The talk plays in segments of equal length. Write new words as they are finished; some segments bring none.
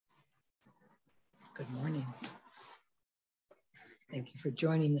Good morning. Thank you for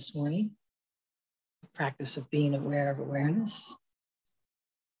joining this morning. The practice of being aware of awareness.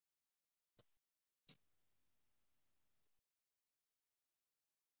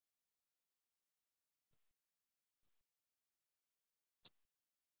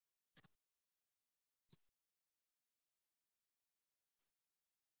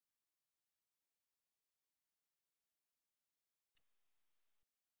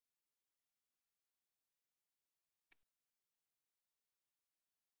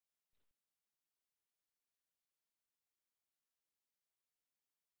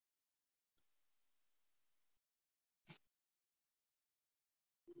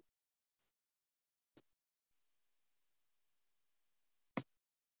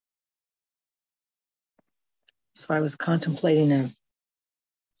 So I was contemplating a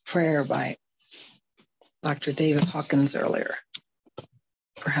prayer by Dr. David Hawkins earlier.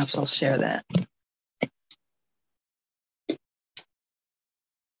 Perhaps I'll share that.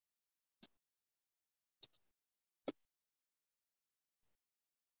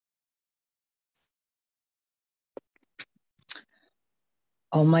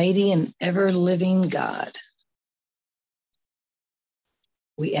 Almighty and ever-living God,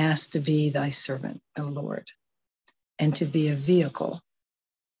 we ask to be thy servant, O Lord, and to be a vehicle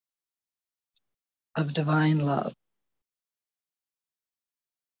of divine love.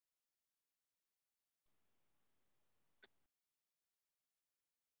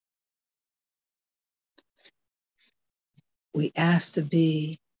 We ask to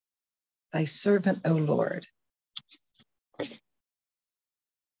be thy servant, O Lord,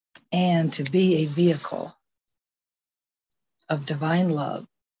 and to be a vehicle of divine love,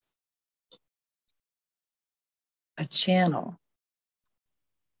 a channel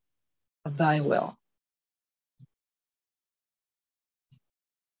of thy will.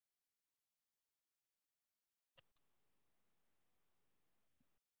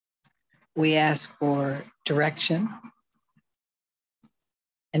 We ask for direction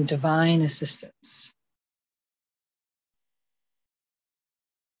and divine assistance.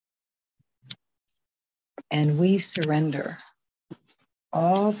 And we surrender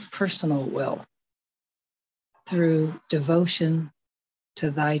all personal will through devotion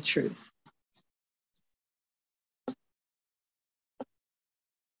to thy truth.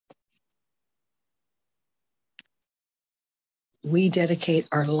 We dedicate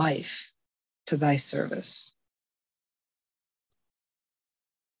our life to thy service.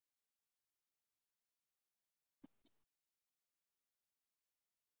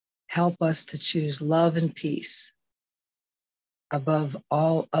 Help us to choose love and peace above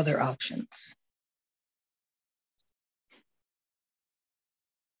all other options,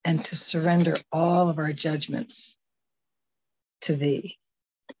 and to surrender all of our judgments to thee,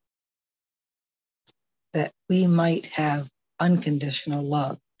 that we might have unconditional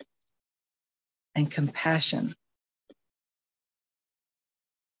love and compassion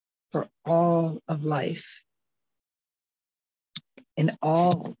for all of life in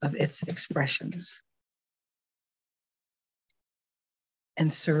all of its expressions,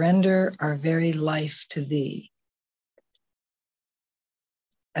 and surrender our very life to thee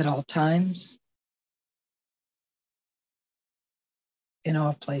at all times, in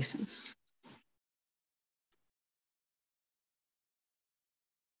all places.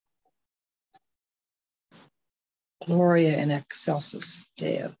 Gloria in excelsis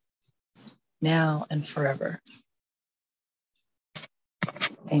Deo, now and forever.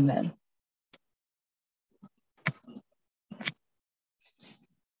 Amen.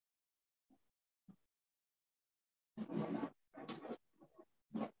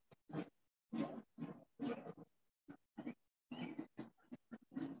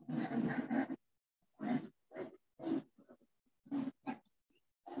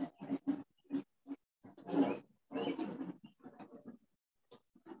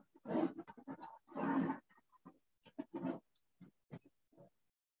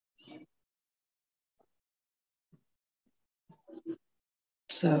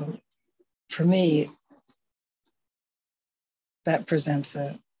 So for me, that presents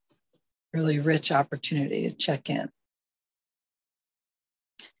a really rich opportunity to check in.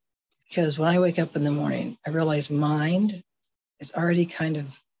 Because when I wake up in the morning, I realize mind is already kind of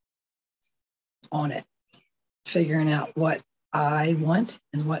on it, figuring out what I want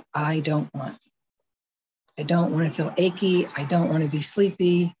and what I don't want. I don't want to feel achy. I don't want to be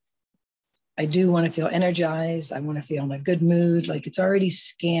sleepy. I do want to feel energized. I want to feel in a good mood. Like it's already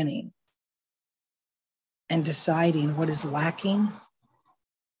scanning and deciding what is lacking,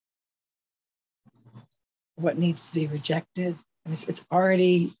 what needs to be rejected. It's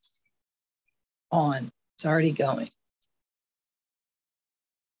already on. It's already going.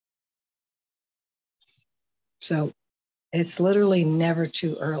 So it's literally never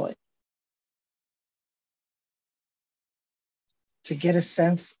too early to get a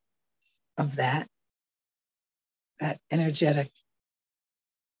sense of that energetic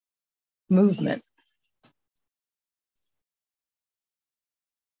movement.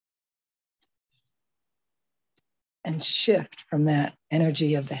 And shift from that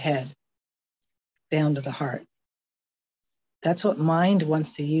energy of the head down to the heart. That's what mind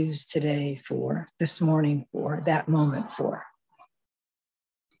wants to use today for, this morning for, that moment for.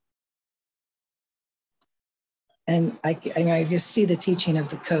 And I just see the teaching of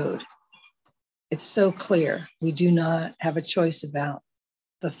the code. It's so clear. We do not have a choice about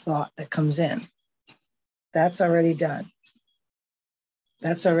the thought that comes in. That's already done.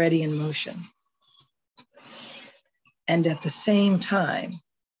 That's already in motion. And at the same time,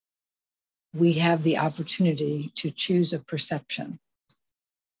 we have the opportunity to choose a perception.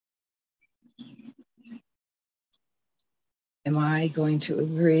 Am I going to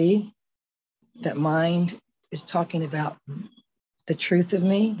agree that mind is talking about the truth of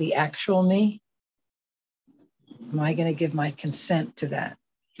me, the actual me? Am I going to give my consent to that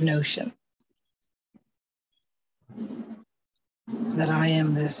notion that I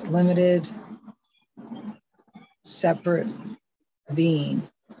am this limited, separate being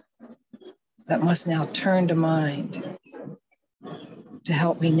that must now turn to mind to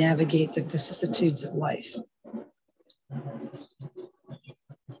help me navigate the vicissitudes of life?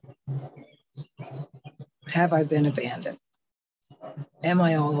 Have I been abandoned? Am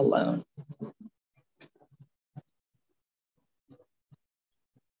I all alone?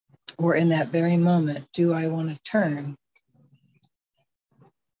 Or in that very moment, do I want to turn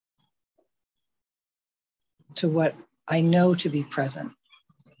to what I know to be present,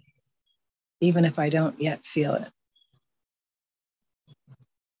 even if I don't yet feel it?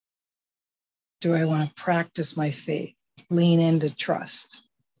 Do I want to practice my faith, lean into trust,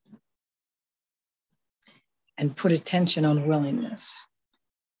 and put attention on willingness,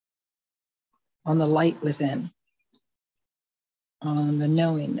 on the light within, on the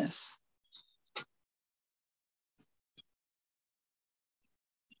knowingness?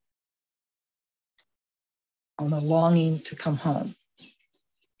 On the longing to come home?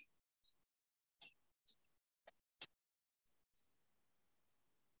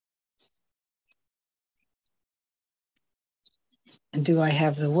 And do I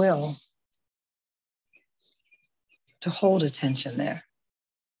have the will to hold attention there?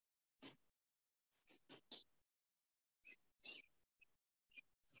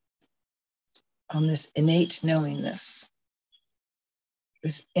 On this innate knowingness,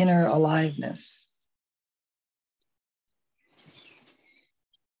 this inner aliveness,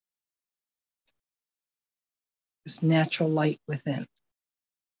 this natural light within.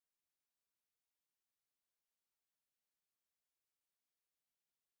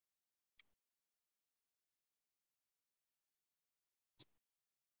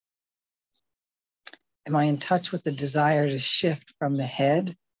 Am I in touch with the desire to shift from the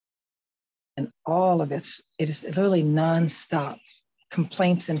head and all of it is literally nonstop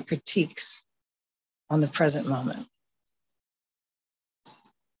complaints and critiques on the present moment?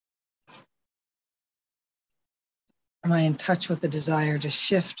 Am I in touch with the desire to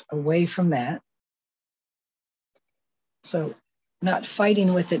shift away from that? So not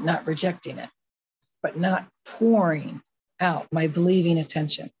fighting with it, not rejecting it, but not pouring out my believing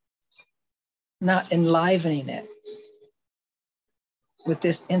attention, not enlivening it with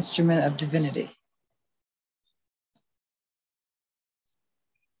this instrument of divinity.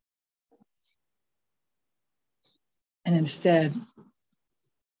 And instead,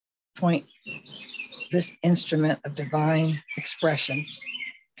 point this instrument of divine expression,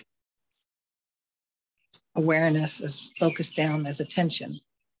 awareness, is focused down as attention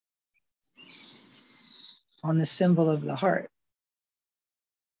on the symbol of the heart,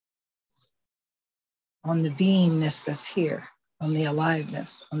 on the beingness that's here, on the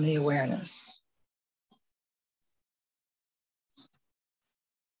aliveness, on the awareness.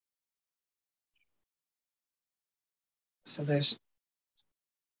 So there's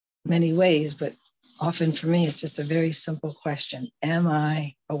many ways, but often for me, it's just a very simple question. Am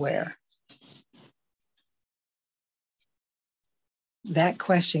I aware? That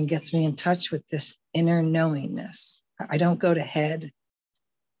question gets me in touch with this inner knowingness. I don't go to head.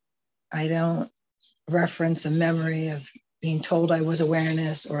 I don't reference a memory of being told I was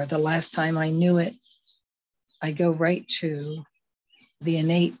awareness or the last time I knew it. I go right to the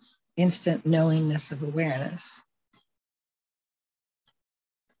innate instant knowingness of awareness.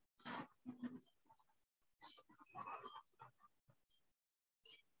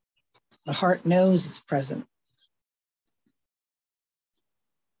 The heart knows it's present.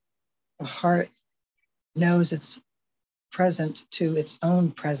 The heart knows it's present to its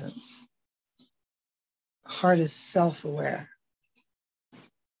own presence. The heart is self-aware,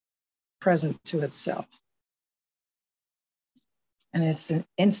 present to itself. And it's an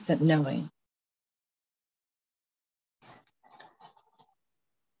instant knowing.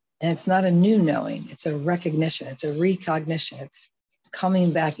 And it's not a new knowing, it's a recognition, it's a recognition, it's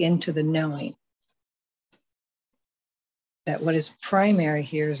coming back into the knowing that what is primary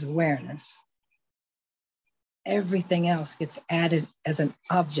here is awareness. Everything else gets added as an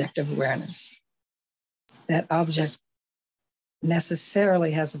object of awareness. That object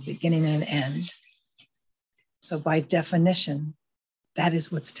necessarily has a beginning and an end. So by definition, that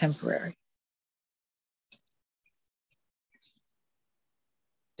is what's temporary.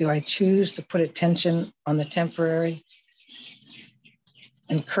 Do I choose to put attention on the temporary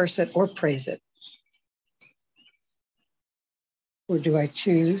and curse it or praise it? Or do I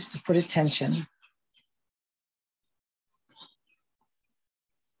choose to put attention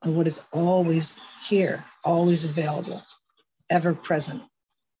on what is always here, always available, ever present?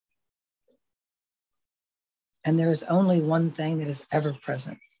 And there is only one thing that is ever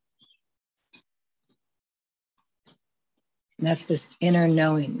present. And that's this inner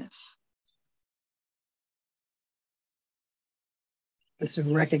knowingness. This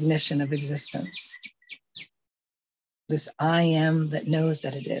recognition of existence. This I am that knows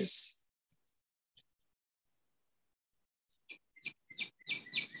that it is.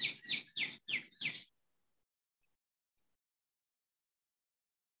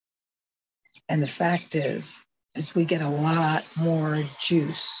 And the fact is we get a lot more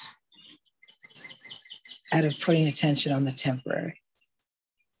juice out of putting attention on the temporary.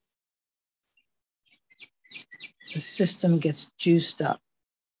 The system gets juiced up.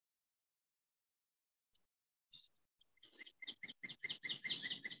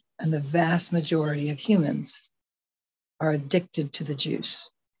 And the vast majority of humans are addicted to the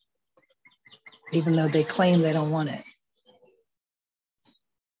juice, even though they claim they don't want it.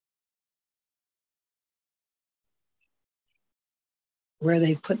 Where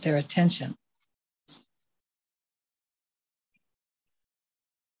they put their attention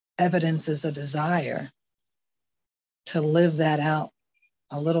evidences a desire to live that out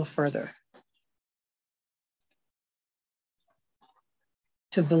a little further,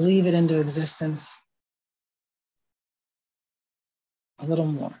 to believe it into existence a little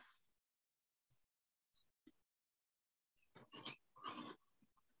more.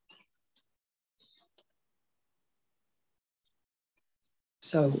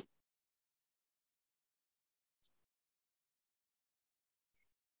 So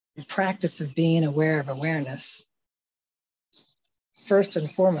the practice of being aware of awareness, first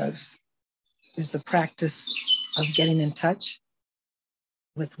and foremost, is the practice of getting in touch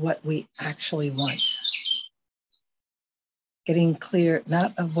with what we actually want. Getting clear,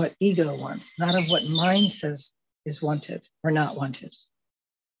 not of what ego wants, not of what mind says is wanted or not wanted.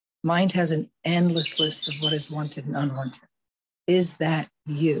 Mind has an endless list of what is wanted and unwanted. Is that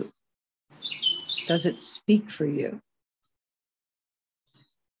you? Does it speak for you?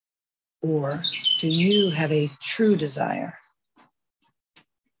 Or do you have a true desire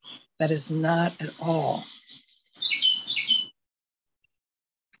that is not at all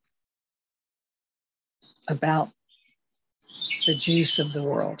about the juice of the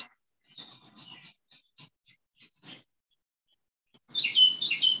world?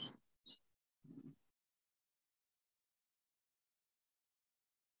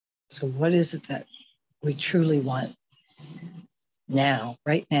 So what is it that we truly want now,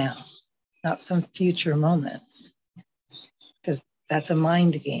 right now, not some future moment? Because that's a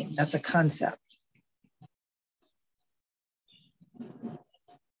mind game, that's a concept.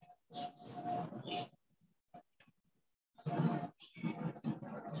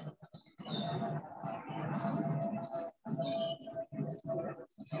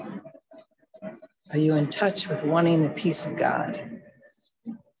 Are you in touch with wanting the peace of God?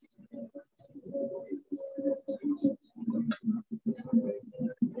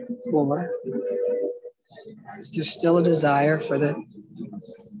 Or is there still a desire for the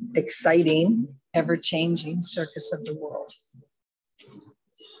exciting, ever-changing circus of the world?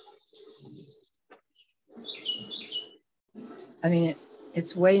 I mean,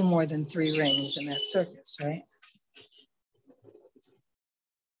 it's way more than 3 rings in that circus, right?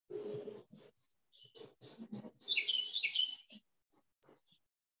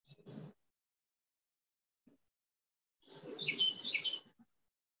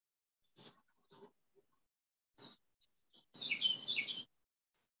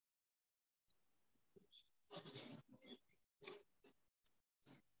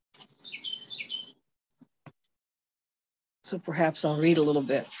 So perhaps I'll read a little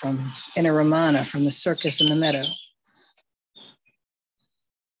bit from Inner Ramana, from the Circus in the Meadow.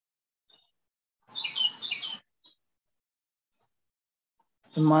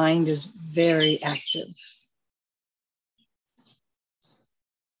 The mind is very active.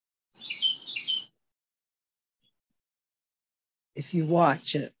 If you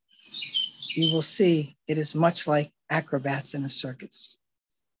watch it, you will see it is much like acrobats in a circus.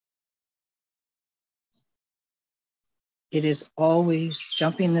 It is always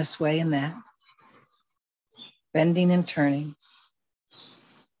jumping this way and that, bending and turning,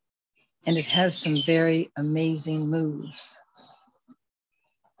 and it has some very amazing moves.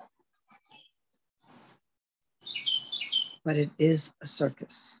 But it is a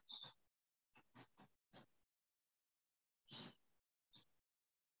circus.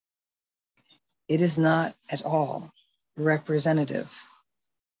 It is not at all representative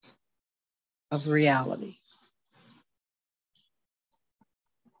of reality.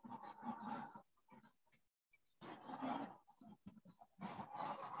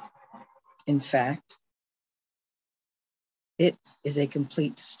 In fact, it is a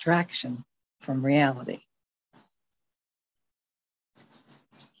complete distraction from reality.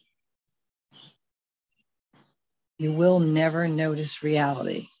 You will never notice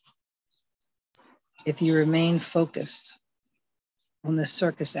reality if you remain focused on the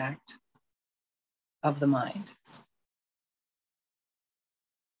circus act of the mind.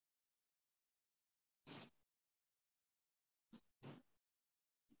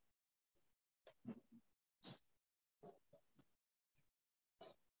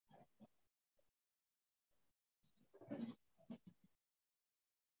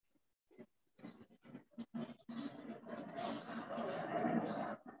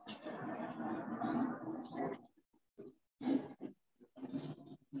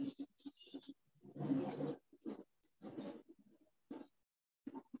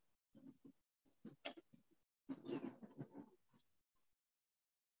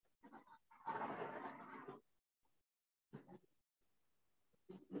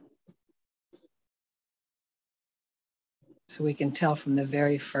 So we can tell from the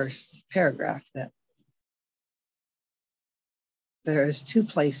very first paragraph that there is two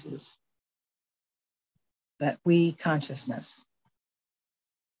places that we, consciousness,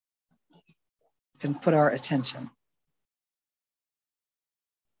 can put our attention.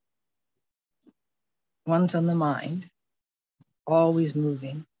 One's on the mind, always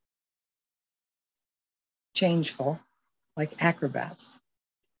moving, changeful, like acrobats,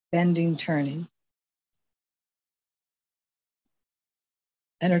 bending, turning,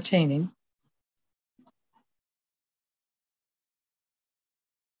 entertaining,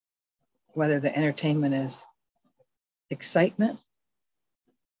 whether the entertainment is excitement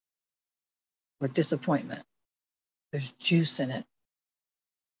or disappointment. There's juice in it.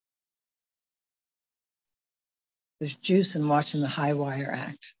 There's juice in watching the high wire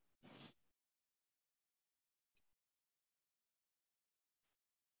act.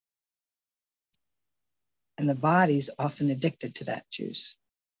 And the body's often addicted to that juice.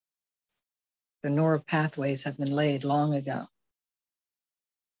 The neural pathways have been laid long ago.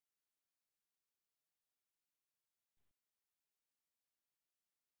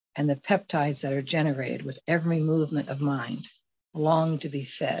 And the peptides that are generated with every movement of mind long to be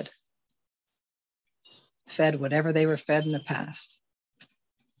fed. Fed whatever they were fed in the past.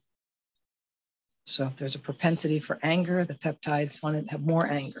 So if there's a propensity for anger, the peptides want to have more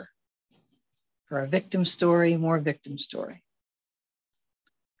anger. For a victim story, more victim story.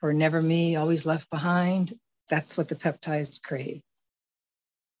 For never me, always left behind, that's what the peptides crave.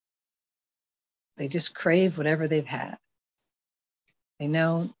 They just crave whatever they've had. They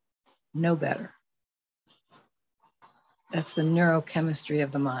know no better. That's the neurochemistry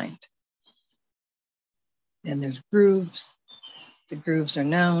of the mind. Then there's grooves. The grooves are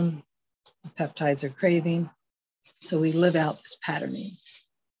known. The peptides are craving. So we live out this patterning.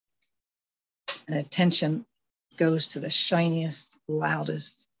 And attention goes to the shiniest,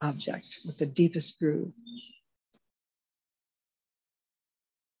 loudest object with the deepest groove.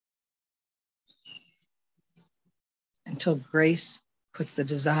 Until grace puts the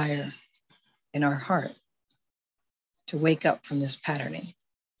desire in our heart to wake up from this patterning,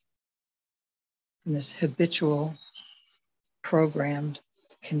 from this habitual, programmed,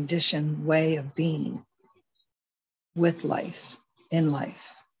 conditioned way of being with life, in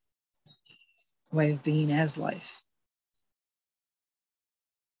life, way of being as life.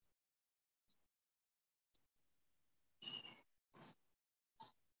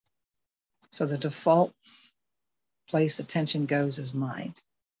 So the default place attention goes is mind.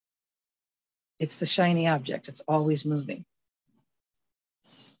 It's the shiny object. It's always moving.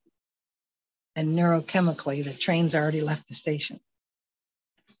 And neurochemically, the train's already left the station.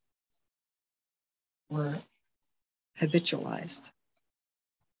 We're habitualized.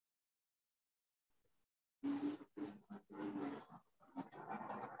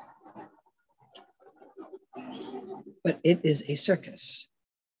 But it is a circus.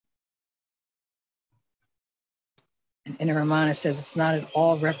 And Inner Ramana says it's not at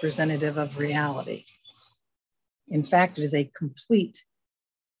all representative of reality. In fact, it is a complete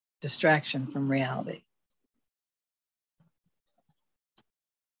distraction from reality.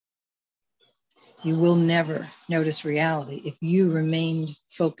 You will never notice reality if you remain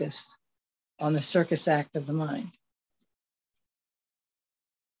focused on the circus act of the mind.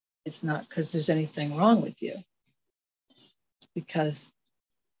 It's not because there's anything wrong with you. It's because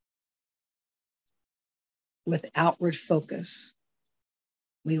with outward focus,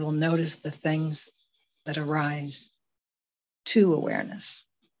 we will notice the things that arise to awareness.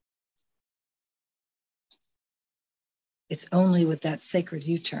 It's only with that sacred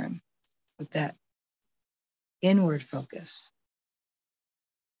U-turn, with that inward focus,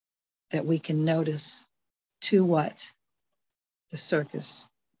 that we can notice to what the circus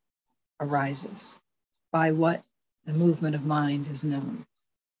arises, by what the movement of mind is known.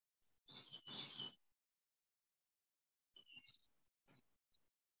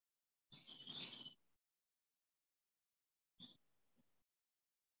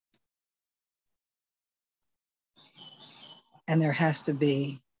 And there has to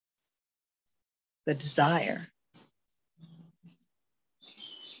be the desire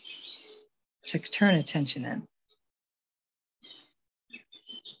to turn attention in.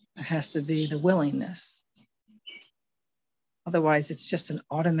 There has to be the willingness. Otherwise, it's just an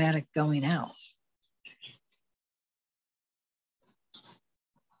automatic going out.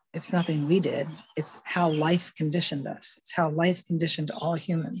 It's nothing we did. It's how life conditioned us. It's how life conditioned all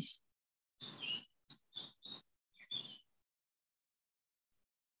humans.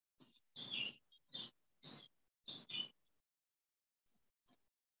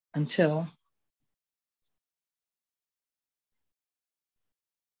 Until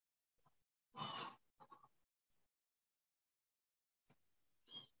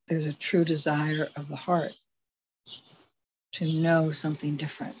there's a true desire of the heart to know something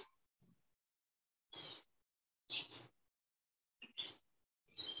different.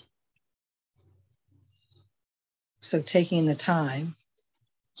 So taking the time,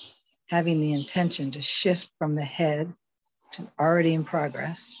 having the intention to shift from the head to already in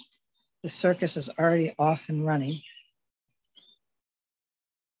progress, the circus is already off and running,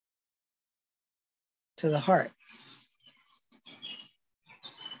 to the heart,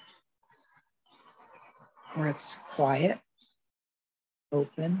 where it's quiet,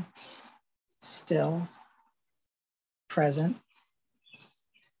 open, still, present,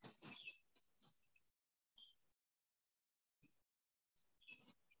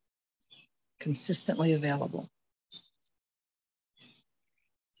 consistently available.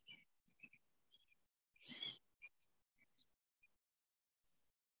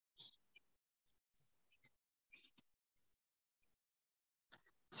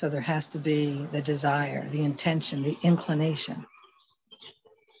 So there has to be the desire, the intention, the inclination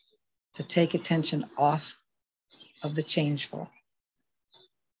to take attention off of the changeful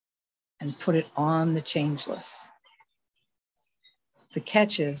and put it on the changeless. The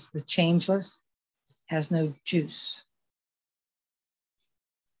catch is the changeless has no juice.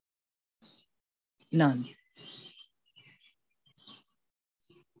 None.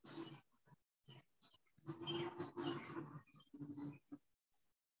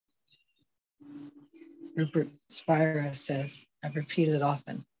 Rupert Spira says, I've repeated it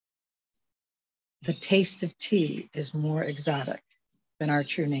often, the taste of tea is more exotic than our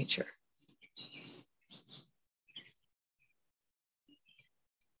true nature.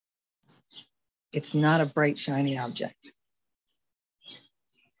 It's not a bright, shiny object.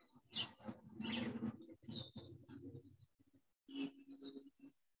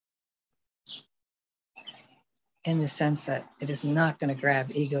 In the sense that it is not going to grab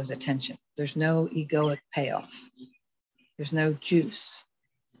ego's attention. There's no egoic payoff. There's no juice.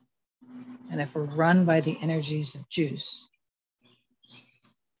 And if we're run by the energies of juice,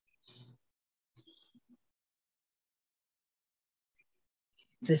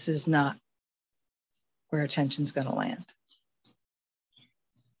 this is not where attention's going to land.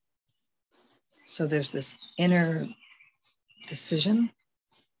 So there's this inner decision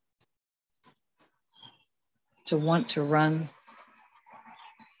to want to run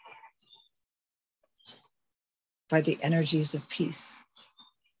by the energies of peace.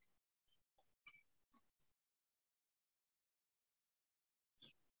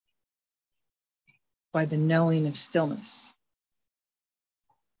 by the knowing of stillness.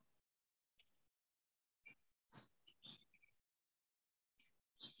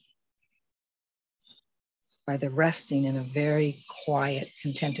 By the resting in a very quiet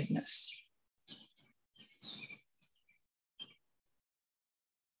contentedness.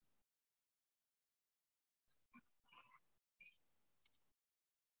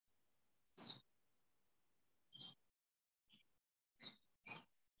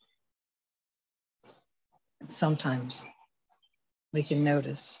 And sometimes we can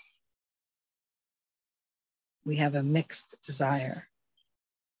notice we have a mixed desire.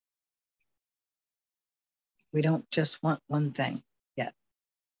 We don't just want one thing yet.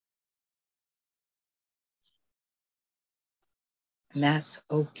 And that's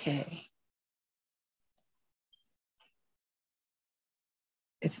okay.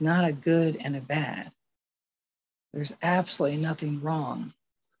 It's not a good and a bad. There's absolutely nothing wrong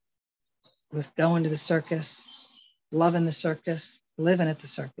with going to the circus, loving the circus, living at the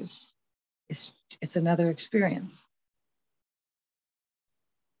circus. It's another experience.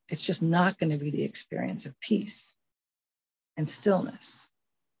 It's just not going to be the experience of peace and stillness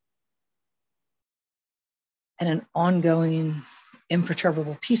and an ongoing,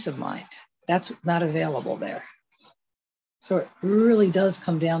 imperturbable peace of mind. That's not available there. So it really does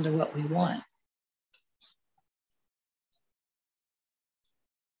come down to what we want.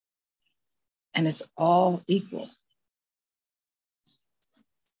 And it's all equal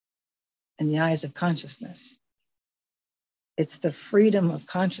in the eyes of consciousness. It's the freedom of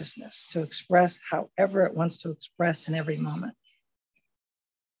consciousness to express however it wants to express in every moment.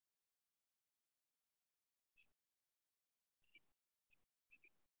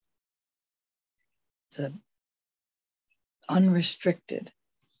 It's an unrestricted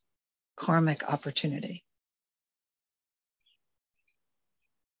karmic opportunity.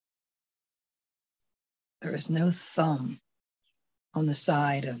 There is no thumb on the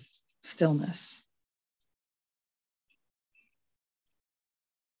side of stillness.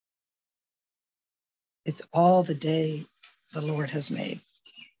 It's all the day the Lord has made.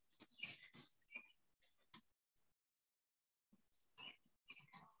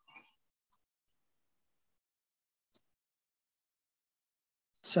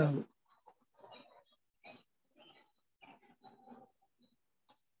 So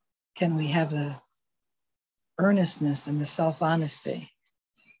can we have the earnestness and the self-honesty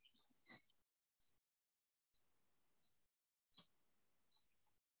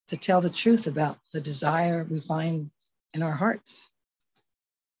to tell the truth about the desire we find in our hearts?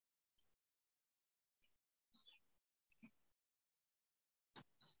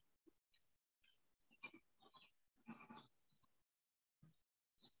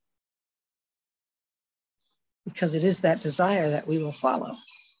 Because it is that desire that we will follow.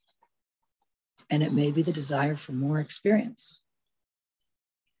 And it may be the desire for more experience,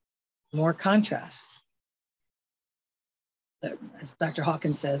 more contrast. As Dr.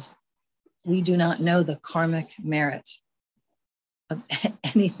 Hawkins says, we do not know the karmic merit of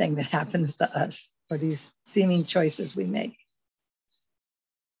anything that happens to us or these seeming choices we make.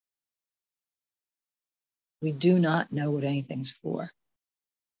 We do not know what anything's for.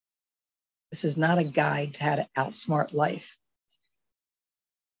 This is not a guide to how to outsmart life.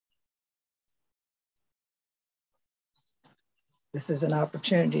 This is an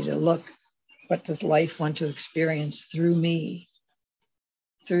opportunity to look, what does life want to experience through me,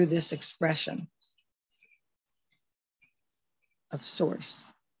 through this expression of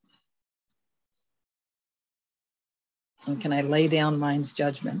source? And can I lay down mind's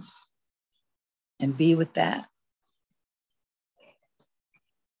judgments and be with that?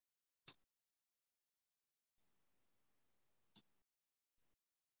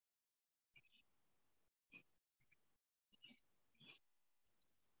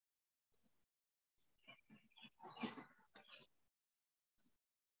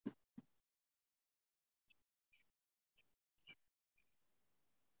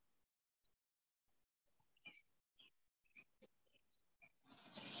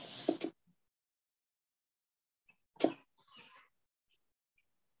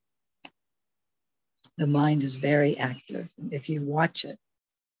 The mind is very active. If you watch it,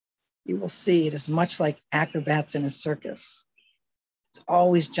 you will see it is much like acrobats in a circus. It's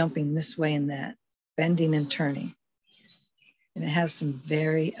always jumping this way and that, bending and turning. And it has some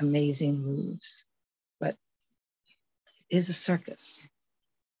very amazing moves, but it is a circus.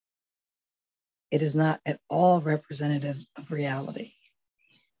 It is not at all representative of reality.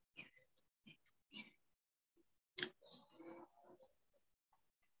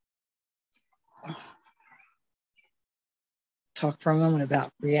 Let's talk for a moment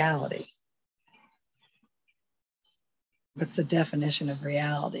about reality. What's the definition of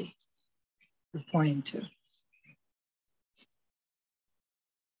reality we're pointing to?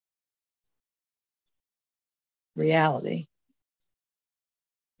 Reality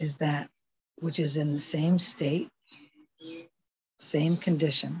is that which is in the same state, same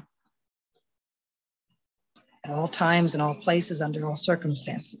condition, at all times, in all places, under all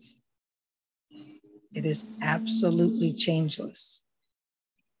circumstances. It is absolutely changeless.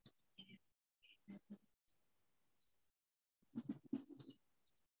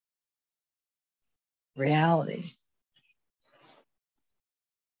 Reality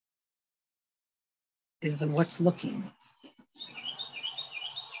is the what's looking,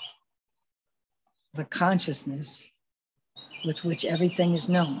 the consciousness with which everything is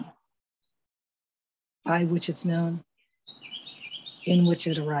known, by which it's known, in which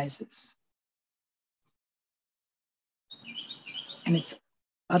it arises. And it's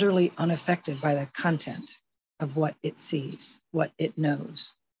utterly unaffected by the content of what it sees, what it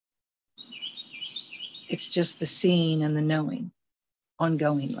knows. It's just the seeing and the knowing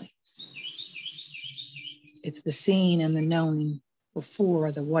ongoingly. It's the seeing and the knowing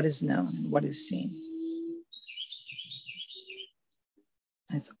before the what is known and what is seen.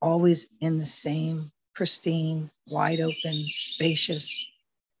 It's always in the same pristine, wide open, spacious,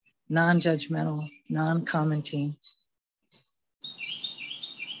 non-judgmental, non-commenting,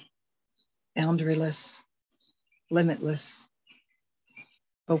 boundaryless, limitless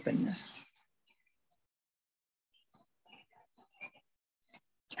openness.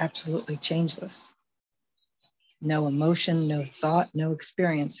 Absolutely changeless. No emotion, no thought, no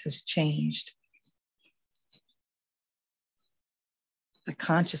experience has changed the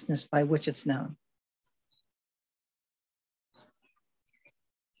consciousness by which it's known.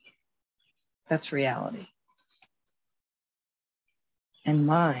 That's reality. And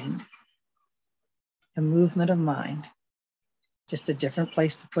mind, the movement of mind, just a different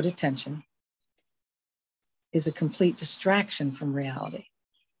place to put attention, is a complete distraction from reality.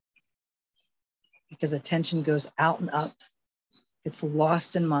 Because attention goes out and up, it's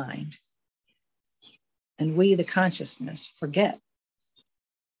lost in mind. And we, the consciousness, forget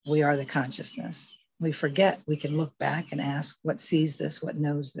we are the consciousness. We forget we can look back and ask what sees this, what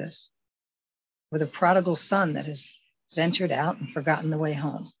knows this. We're the prodigal son that has ventured out and forgotten the way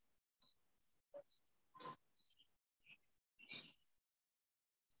home.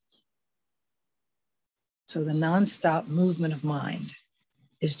 So the nonstop movement of mind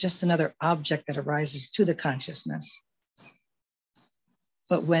is just another object that arises to the consciousness.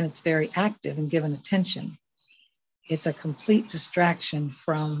 But when it's very active and given attention, it's a complete distraction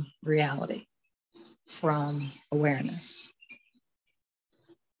from reality, from awareness,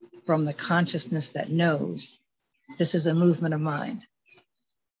 from the consciousness that knows this is a movement of mind.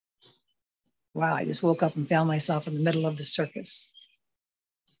 Wow, I just woke up and found myself in the middle of the circus.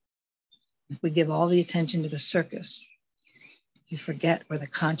 If we give all the attention to the circus, you forget we're the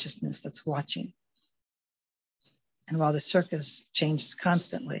consciousness that's watching. And while the circus changes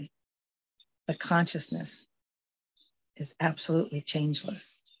constantly, the consciousness is absolutely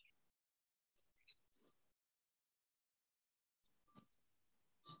changeless.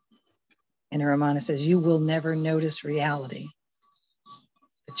 Inner Ramana says, you will never notice reality,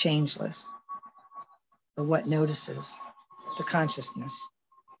 the changeless, the what notices, the consciousness,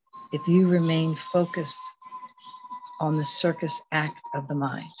 if you remain focused on the circus act of the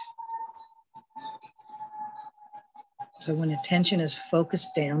mind. So when attention is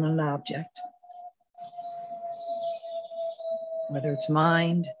focused down on an object, whether it's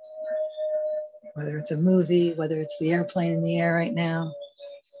mind, whether it's a movie, whether it's the airplane in the air right now,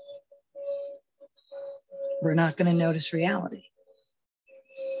 we're not going to notice reality.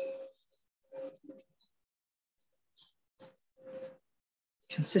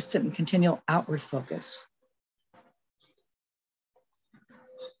 Consistent and continual outward focus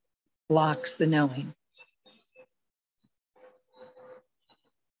blocks the knowing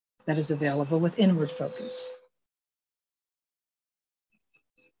that is available with inward focus.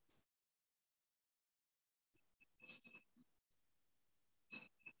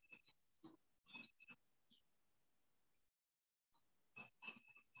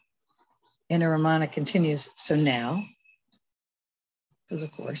 Inner Ramana continues, so now, because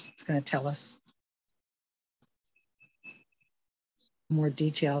of course it's going to tell us more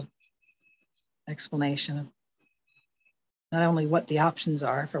detailed explanation of not only what the options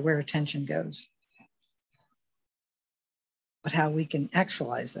are for where attention goes, but how we can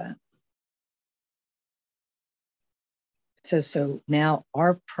actualize that. It says, so now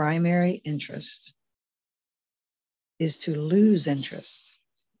our primary interest is to lose interest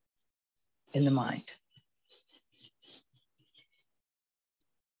in the mind.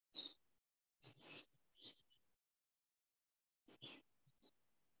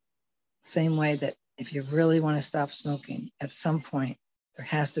 Same way that if you really want to stop smoking, at some point, there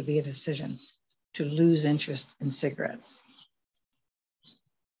has to be a decision to lose interest in cigarettes.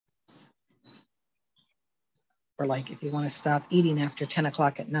 Or like if you want to stop eating after 10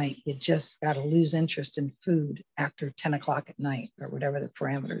 o'clock at night, you just got to lose interest in food after 10 o'clock at night, or whatever the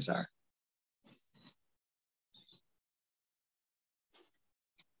parameters are.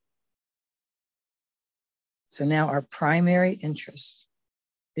 So now our primary interest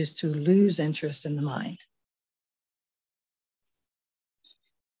is to lose interest in the mind.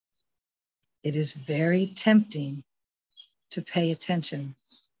 It is very tempting to pay attention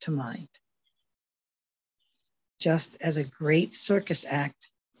to mind. Just as a great circus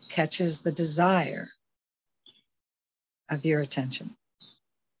act catches the desire of your attention.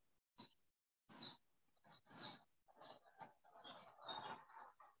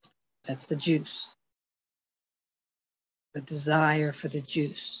 That's the juice. The desire for the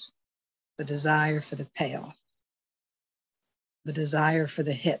juice. The desire for the payoff. The desire for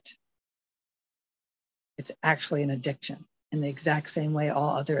the hit. It's actually an addiction in the exact same way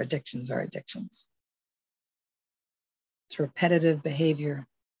all other addictions are addictions. It's repetitive behavior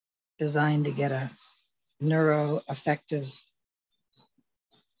designed to get a neuroaffective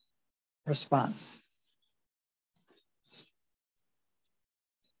response.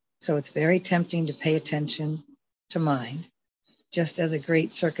 So it's very tempting to pay attention to mind, just as a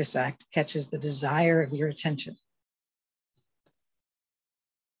great circus act catches the desire of your attention.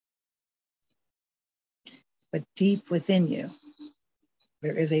 But deep within you,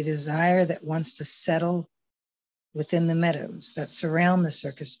 there is a desire that wants to settle within the meadows that surround the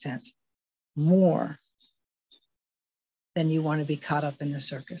circus tent more than you want to be caught up in the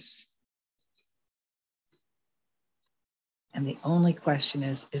circus. And the only question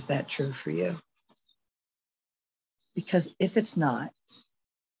is that true for you? Because if it's not,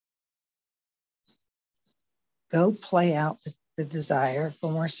 go play out the desire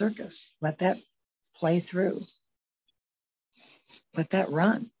for more circus. Let that play through. Let that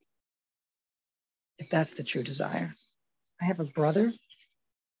run, if that's the true desire. I have a brother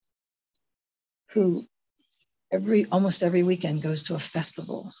who almost every weekend goes to a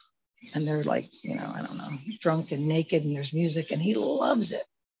festival, and they're like, I don't know, drunk and naked, and there's music, and he loves it.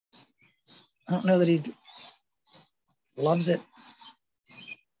 I don't know that he loves it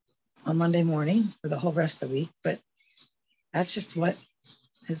on Monday morning for the whole rest of the week, but that's just what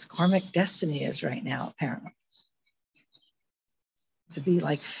his karmic destiny is right now, apparently. To be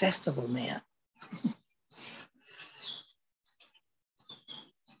like festival man.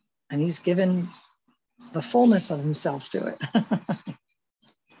 And he's given the fullness of himself to it.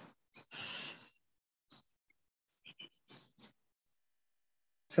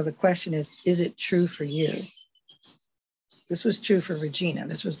 So the question is it true for you? This was true for Regina.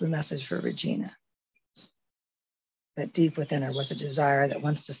 This was the message for Regina. That deep within her was a desire that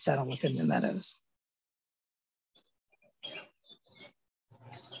wants to settle within the meadows.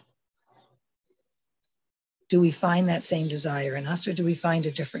 Do we find that same desire in us, or do we find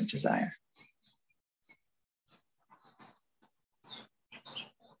a different desire?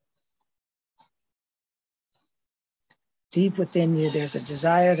 Deep within you, there's a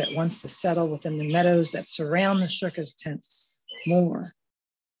desire that wants to settle within the meadows that surround the circus tent more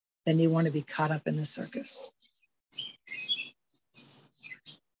than you want to be caught up in the circus.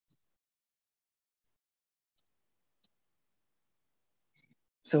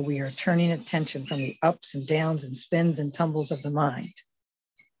 So we are turning attention from the ups and downs and spins and tumbles of the mind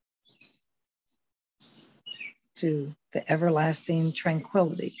to the everlasting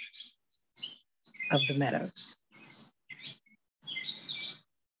tranquility of the meadows.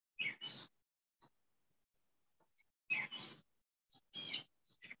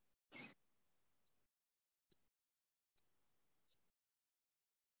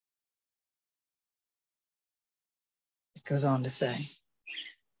 It goes on to say,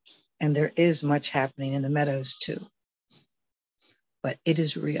 and there is much happening in the meadows too, but it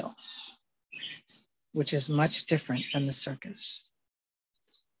is real, which is much different than the circus.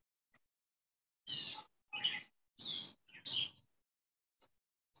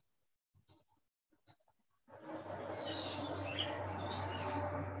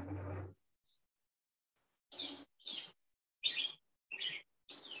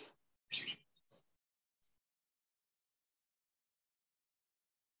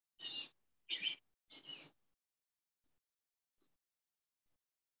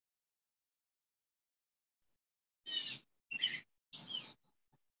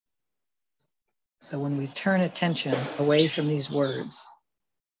 So when we turn attention away from these words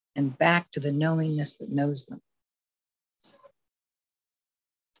and back to the knowingness that knows them,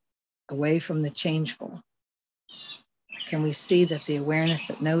 away from the changeful, can we see that the awareness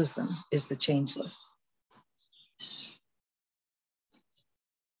that knows them is the changeless?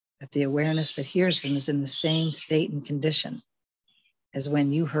 That the awareness that hears them is in the same state and condition as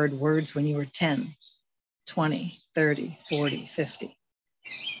when you heard words when you were 10, 20, 30, 40, 50.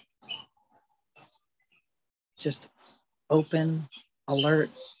 Just open, alert,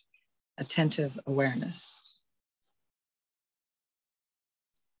 attentive awareness.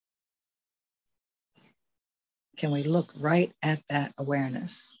 Can we look right at that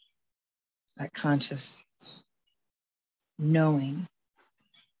awareness, that conscious knowing?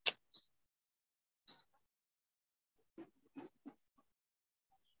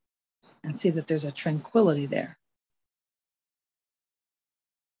 And see that there's a tranquility there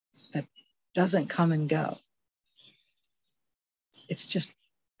that doesn't come and go. It's just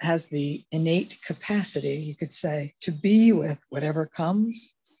has the innate capacity, you could say, to be with whatever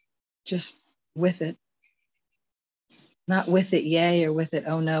comes, just with it. Not with it, yay, or with it,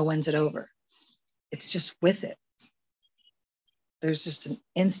 oh no, when's it over? It's just with it. There's just an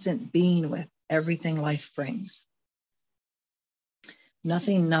instant being with everything life brings.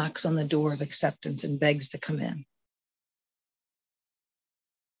 Nothing knocks on the door of acceptance and begs to come in.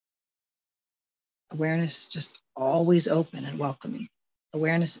 Awareness is just always open and welcoming.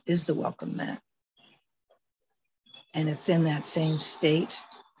 Awareness is the welcome mat. And it's in that same state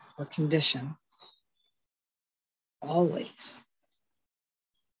or condition, always,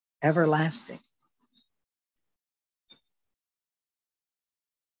 everlasting.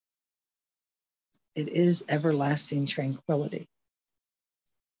 It is everlasting tranquility.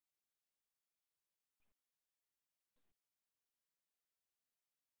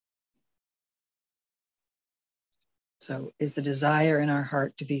 So is the desire in our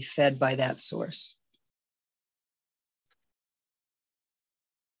heart to be fed by that source?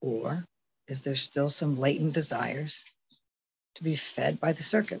 Or is there still some latent desires to be fed by the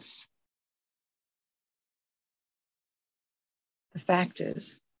circus? The fact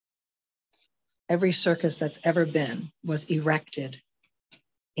is, every circus that's ever been was erected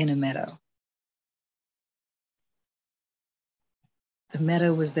in a meadow. The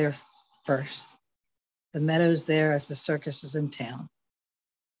meadow was there first. The meadow's there as the circus is in town.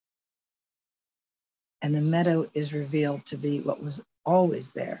 And the meadow is revealed to be what was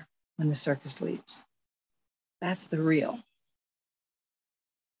always there when the circus leaves. That's the real.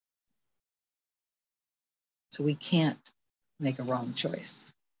 So we can't make a wrong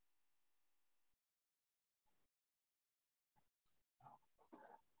choice.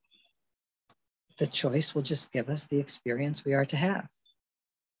 The choice will just give us the experience we are to have.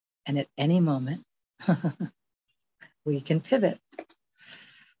 And at any moment, we can pivot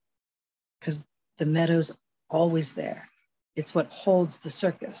because the meadow's always there. It's what holds the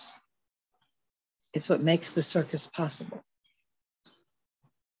circus. It's what makes the circus possible.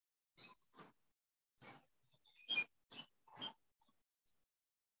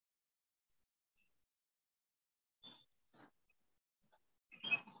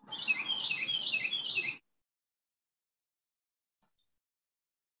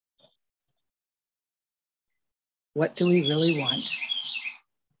 What do we really want?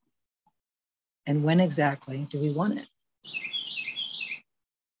 And when exactly do we want it?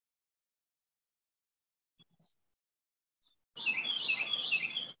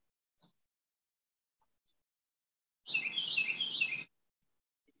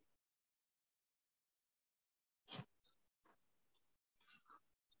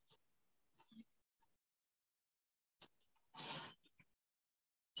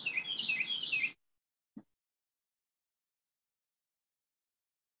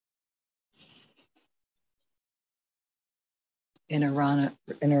 Inner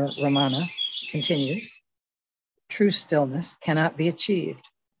Ramana continues, true stillness cannot be achieved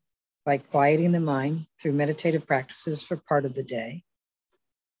by quieting the mind through meditative practices for part of the day,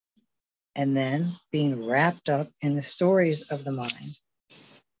 and then being wrapped up in the stories of the mind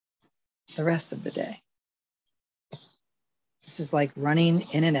the rest of the day. This is like running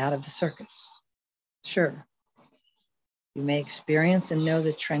in and out of the circus. Sure, you may experience and know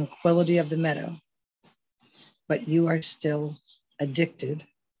the tranquility of the meadow, but you are still addicted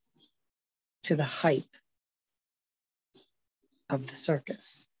to the hype of the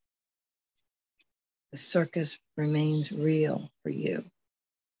circus. The circus remains real for you.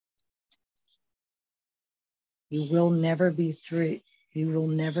 You will never be free. You will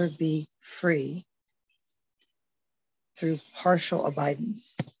never be free through partial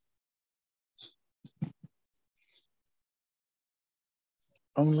abidance.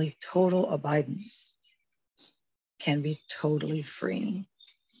 Only total abidance can be totally freeing.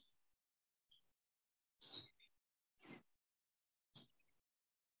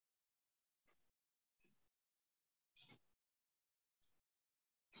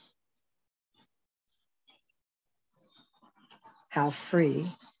 how free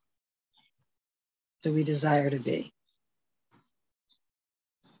do we desire to be?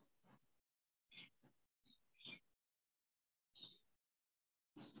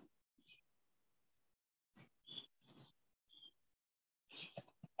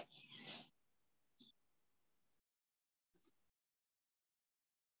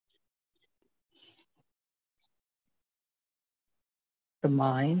 The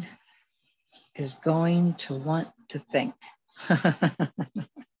mind is going to want to think.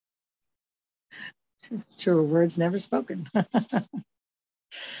 Truer words never spoken.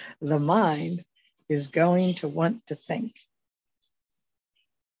 The mind is going to want to think.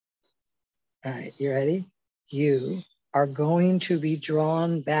 All right, you ready? You are going to be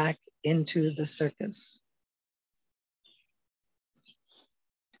drawn back into the circus.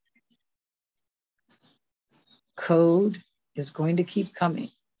 Code is going to keep coming.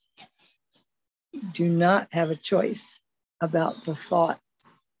 You do not have a choice about the thought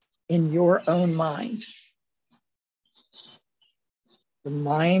in your own mind. The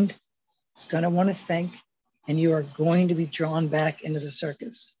mind is going to want to think, and you are going to be drawn back into the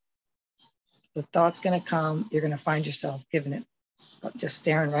circus. The thought's going to come. You're going to find yourself giving it, just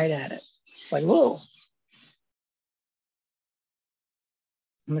staring right at it. It's like, whoa.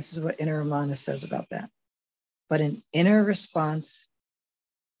 And this is what Inner Ramana says about that. But an inner response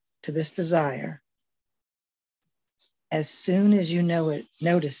to this desire, as soon as you know it,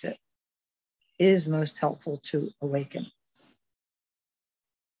 notice it, is most helpful to awaken.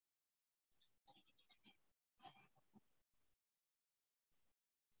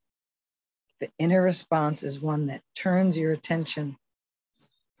 The inner response is one that turns your attention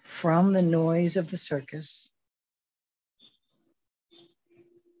from the noise of the circus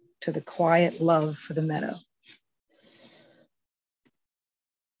to the quiet love for the meadow.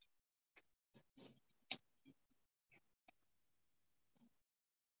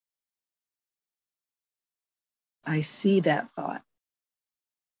 I see that thought.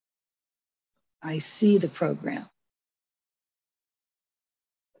 I see the program.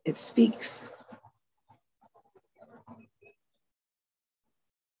 It speaks.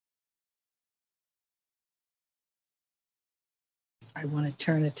 I want to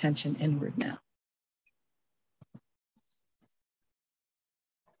turn attention inward now.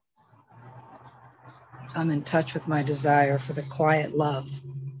 I'm in touch with my desire for the quiet love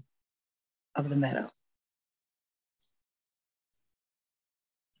of the meadow.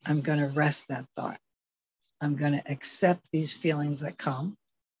 I'm going to rest that thought. I'm going to accept these feelings that come,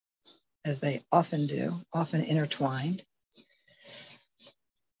 as they often do, often intertwined.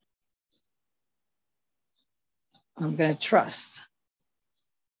 I'm going to trust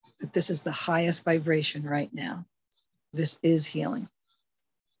that this is the highest vibration right now. This is healing.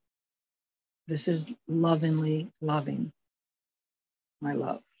 This is lovingly loving my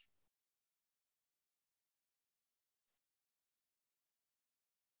love.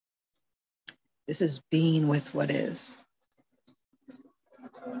 This is being with what is,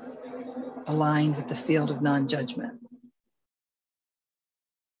 aligned with the field of non-judgment.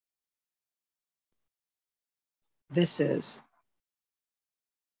 This is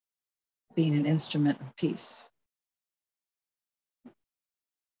being an instrument of peace,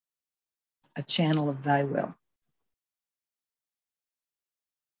 a channel of thy will.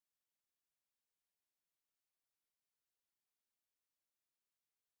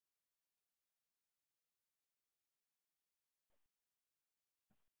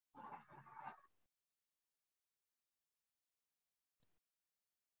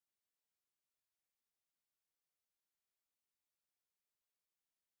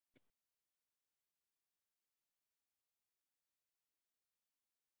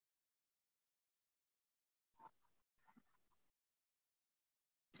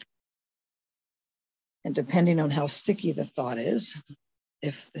 And depending on how sticky the thought is,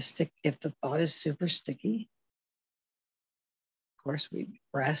 if the thought is super sticky, of course we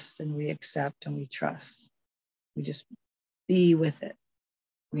rest and we accept and we trust. We just be with it.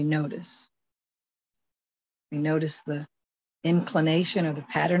 We notice. We notice the inclination or the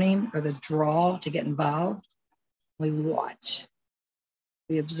patterning or the draw to get involved. We watch.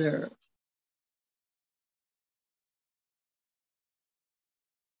 We observe.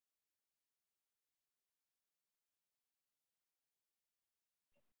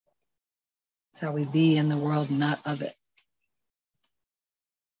 It's how we be in the world, not of it.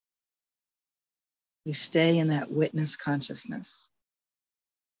 We stay in that witness consciousness.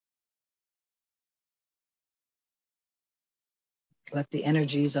 Let the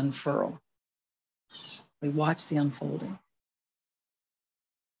energies unfurl. We watch the unfolding.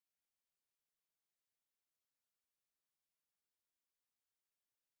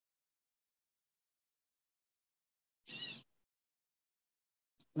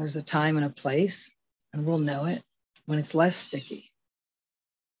 There's a time and a place, and we'll know it when it's less sticky.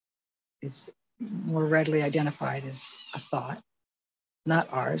 It's more readily identified as a thought, not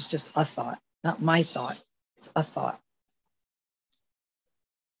ours, just a thought, not my thought. It's a thought.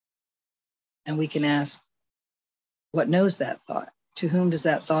 And we can ask, what knows that thought? To whom does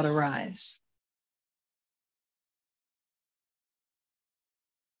that thought arise?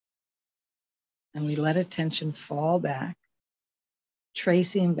 And we let attention fall back,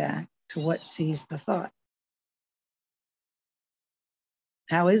 tracing back to what sees the thought.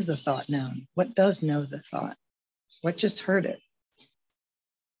 How is the thought known? What does know the thought? What just heard it?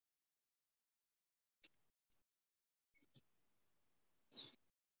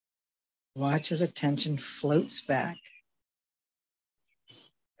 Watch as attention floats back,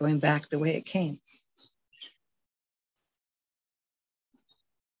 going back the way it came.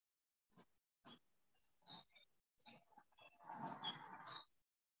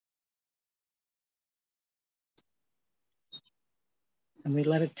 And we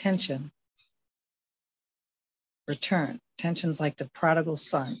let attention return. Attention's like the prodigal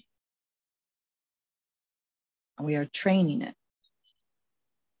son. And we are training it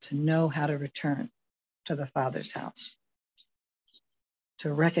to know how to return to the Father's house,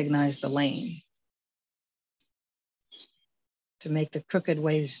 to recognize the lane, to make the crooked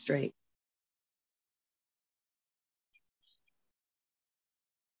ways straight.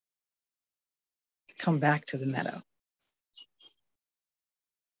 To come back to the meadow.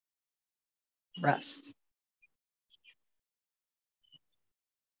 Rest.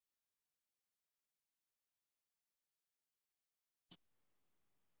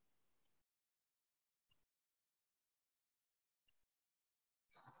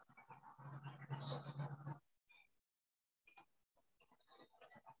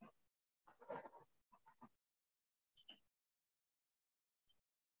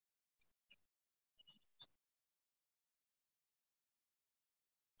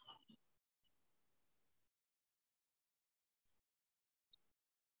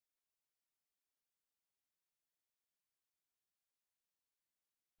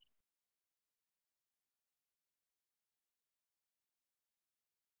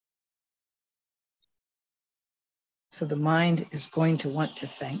 So the mind is going to want to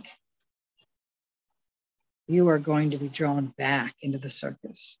think. You are going to be drawn back into the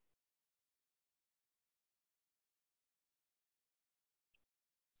circus.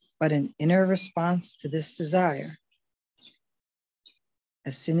 But an inner response to this desire,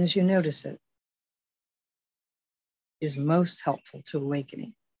 as soon as you notice it, is most helpful to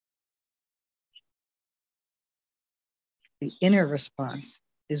awakening. The inner response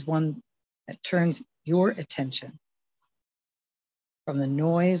is one that turns your attention from the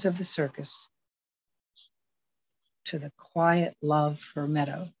noise of the circus to the quiet love for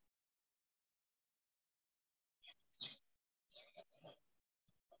Meadow.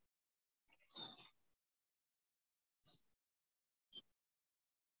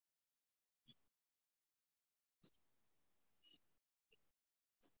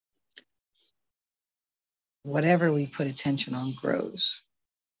 Whatever we put attention on grows.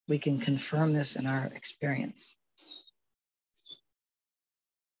 We can confirm this in our experience.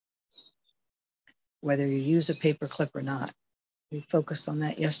 Whether you use a paper clip or not. We focused on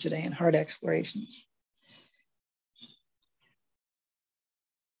that yesterday in heart explorations.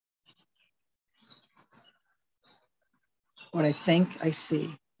 What I think, I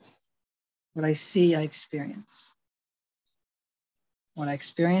see. What I see, I experience. What I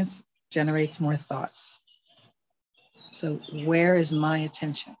experience generates more thoughts. So where is my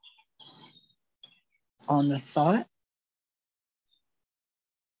attention? On the thought?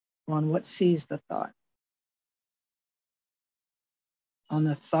 On what sees the thought? On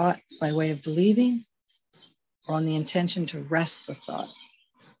the thought by way of believing, or on the intention to rest the thought?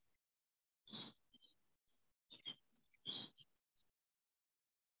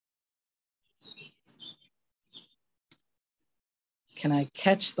 Can I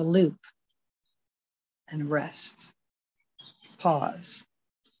catch the loop and rest? Pause.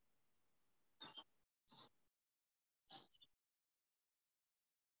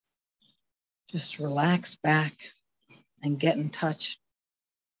 Just relax back and get in touch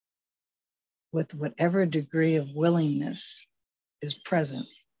with whatever degree of willingness is present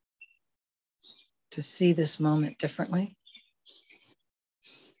to see this moment differently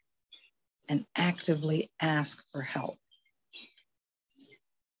and actively ask for help.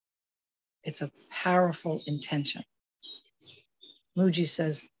 It's a powerful intention. Mooji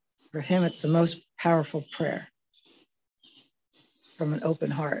says, for him, it's the most powerful prayer from an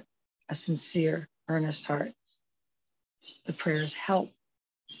open heart, a sincere, earnest heart. The prayer is help.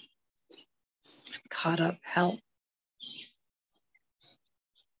 caught up help.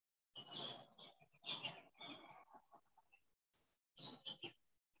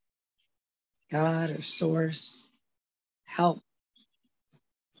 God or source, help.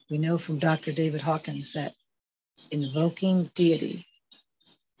 We know from Dr. David Hawkins that invoking deity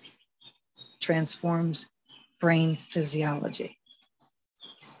transforms brain physiology.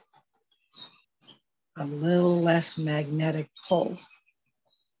 A little less magnetic pull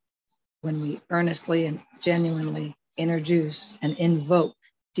when we earnestly and genuinely introduce and invoke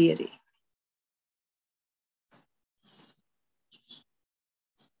deity.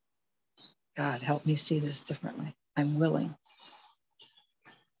 God, help me see this differently. I'm willing.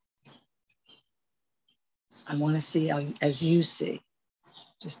 I want to see as you see.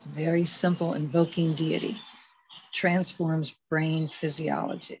 Just very simple invoking deity transforms brain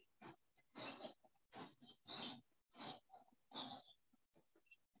physiology.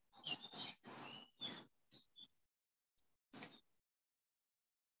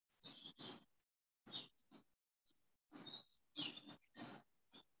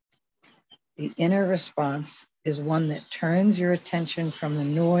 The inner response is one that turns your attention from the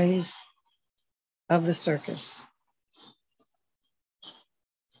noise of the circus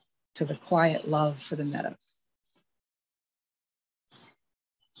to the quiet love for the meadow.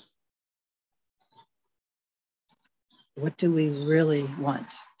 What do we really want?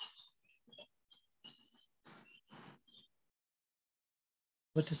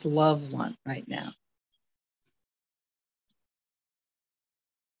 What does love want right now?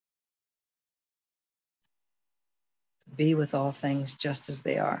 To be with all things just as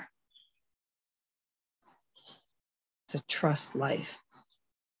they are. To trust life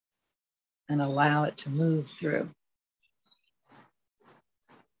and allow it to move through.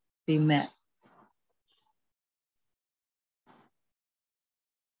 Be met.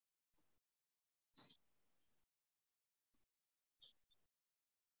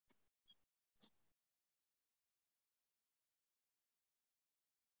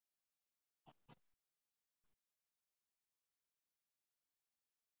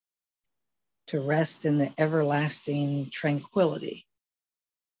 To rest in the everlasting tranquility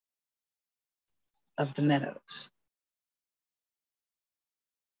of the meadows.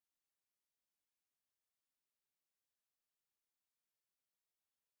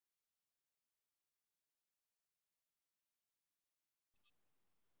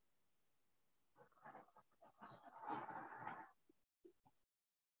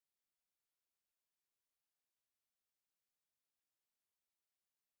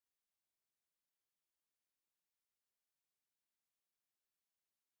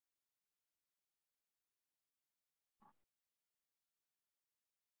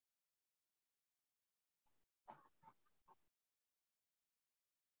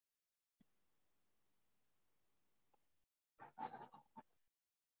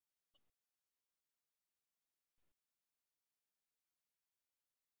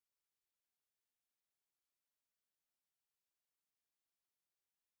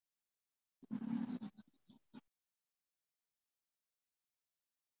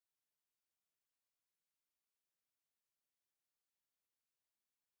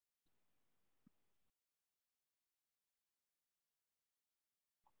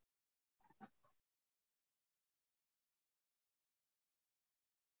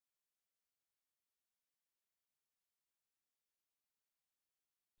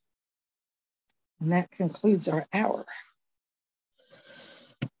 And that concludes our hour.